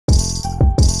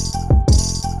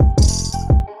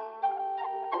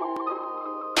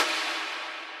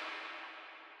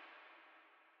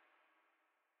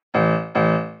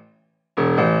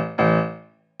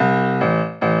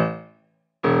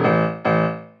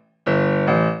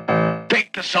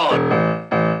the sword.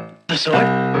 The sword?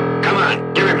 Come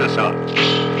on, give him the sword.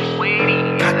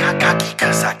 Cocky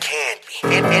cause I can be.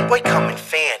 And boy come and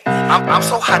fan me. I'm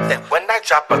so hot that when I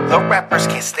drop other rappers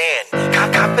can't stand me.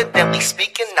 Confidently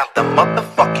speaking, I'm the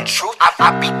motherfucking truth.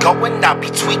 I be going, I be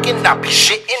tweaking, I be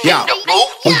shitting in the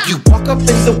booth. When you walk up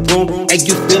in the room and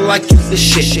you feel like you the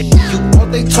shit, you all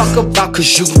they talk about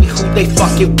cause you be who they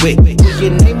fucking with. Put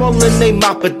your name all in their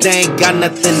mouth but they ain't got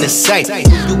nothing to say.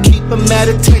 You keep them at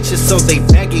attention so they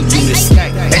begging you to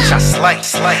stay. Bitch I slay.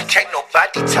 Can't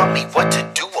nobody tell me what to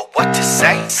do or what to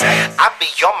say. I be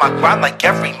on my grind like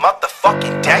every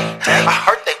motherfucking day. I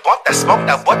heard they want that smoke,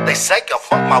 now what they say, I'm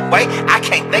on my way. I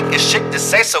can't think of shit to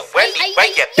say, so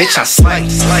anyway, yeah, bitch, I slay.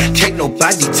 Can't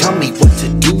nobody tell me what to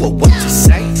do or what to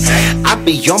say. I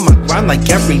be on my grind like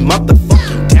every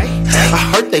motherfucking day. I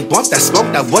heard they want that smoke,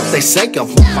 now what they say, I'm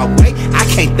on my way. I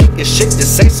can't think of shit to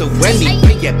say, so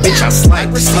anyway, yeah, bitch, I slay.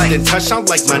 Received a touchdown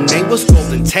like my name was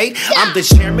Golden Tate. I'm the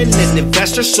chairman and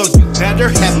investor, so you better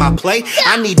have my play.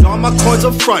 I need all my coins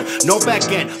up front, no back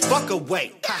end, fuck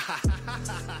away.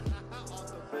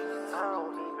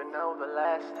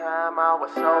 Last time I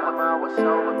was sober.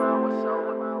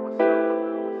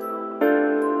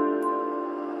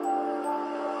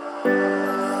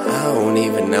 I don't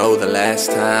even know the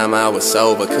last time I was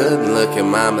sober. Couldn't look in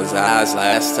mama's eyes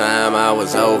last time I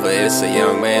was over. It's a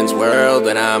young man's world,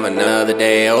 but I'm another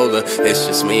day older. It's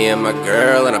just me and my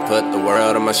girl, and I put the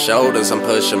world on my shoulders. I'm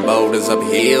pushing boulders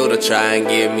uphill to try and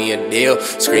give me a deal.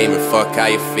 Screaming, fuck how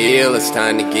you feel, it's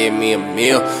time to give me a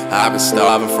meal. I've been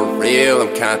starving for real,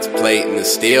 I'm contemplating the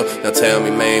steal. Now tell me,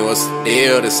 man, what's the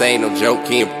deal? This ain't no joke,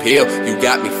 Key and Peele. You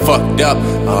got me fucked up.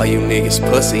 All you niggas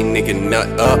pussy, nigga nut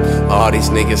up. All these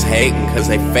niggas hating cause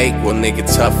they fake, well nigga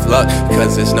tough luck.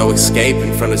 Cause there's no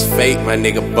escaping from this fate, my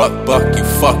nigga buck, you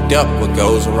fucked up. What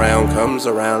goes around comes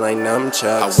around like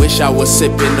nunchucks. I wish I was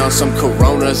sipping on some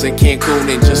Coronas in Cancun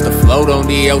and just afloat on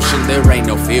the ocean. There ain't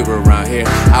no fear around here.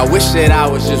 I wish that I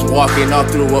was just walking all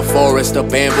through a forest of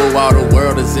bamboo. All the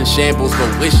world is in shambles,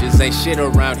 but wishes ain't shit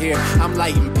around here. I'm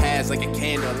lighting paths like a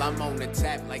candle, I'm on the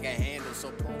tap like a handle.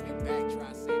 So pull me back,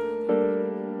 try saving.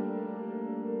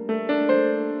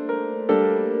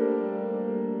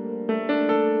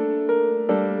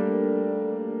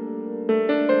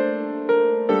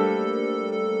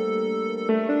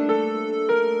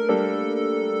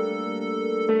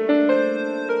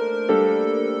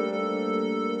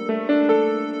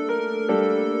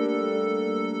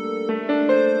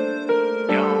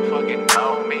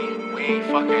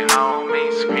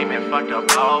 Fuck the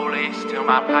police till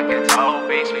my pockets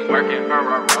obese. We working for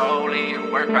a rollie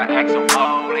and work for Axel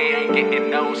Foley. Ain't getting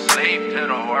no sleep till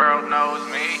the world knows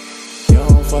me. You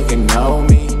don't fucking know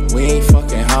me, we ain't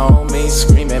fucking homies.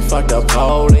 Screaming fuck the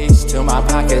police till my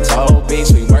pockets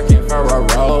obese. We working for a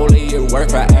rollie and work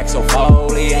for Axel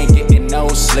Foley. Ain't getting no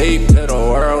sleep till the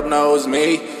world knows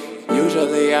me.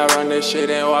 Usually I run this shit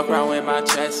and walk around with my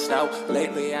chest out.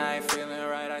 Lately I ain't feeling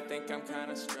right, I think I'm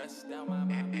kinda stressed out.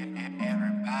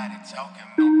 Everybody talking,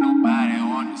 nobody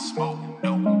want to smoke.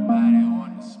 Nobody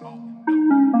want to smoke.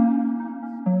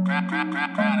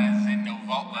 Crowd is in the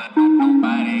vault, but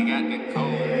nobody got the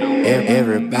code.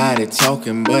 Everybody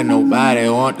talking, but nobody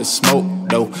want to smoke.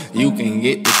 Though you can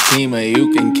get the team or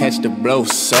you can catch the blow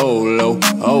solo.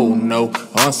 Oh no,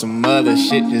 on some other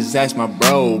shit, just ask my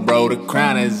bro. The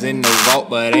crown is in the vault,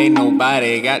 but ain't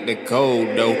nobody got the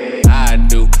code though. I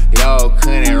do, y'all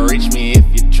couldn't reach me if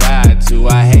you tried to.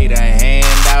 I hate a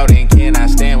handout and cannot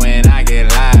stand when I get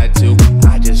lied to.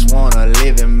 I just wanna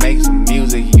live and make some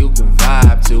music you can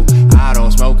vibe to. I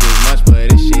don't smoke as much, but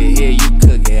this shit here you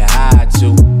could get high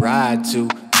to. Ride to.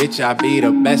 Bitch, I be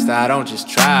the best, I don't just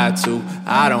try to.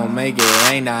 I don't make it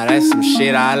rain, now that's some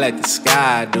shit I let the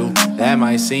sky do. That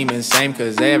might seem insane,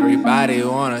 cause everybody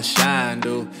wanna shine,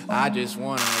 dude. I just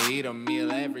wanna eat a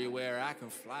meal everywhere I can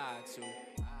fly to.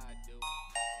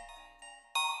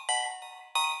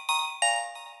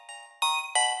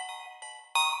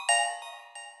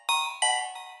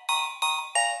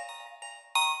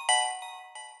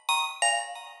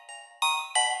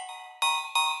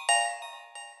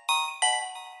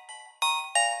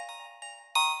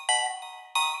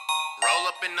 Roll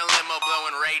up in the limo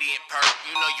blowing radiant perk.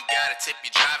 You know you gotta tip your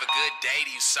driver, good day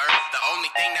to you, sir. The only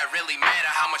thing that really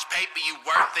matter, how much paper you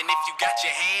worth. And if you got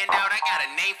your hand out, I got a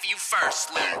name for you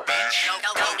first, little bitch.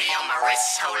 Goldie on my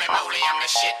wrist, holy moly, I'm the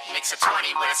shit. Mix a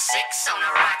 20 with a 6 on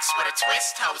the rocks with a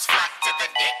twist. Hoes flock to the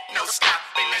dick, no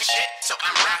stopping the shit. So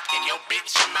I'm rocking your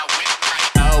bitch in my whip like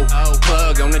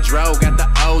plug on the dro, got the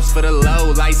O's for the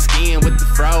low. Light skin with the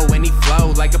fro, and he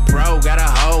flow like a pro. Got a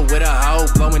hoe with a hoe,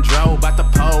 blowing dro, bout to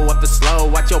pull up the slow.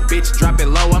 Watch your bitch drop it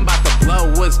low, I'm about to blow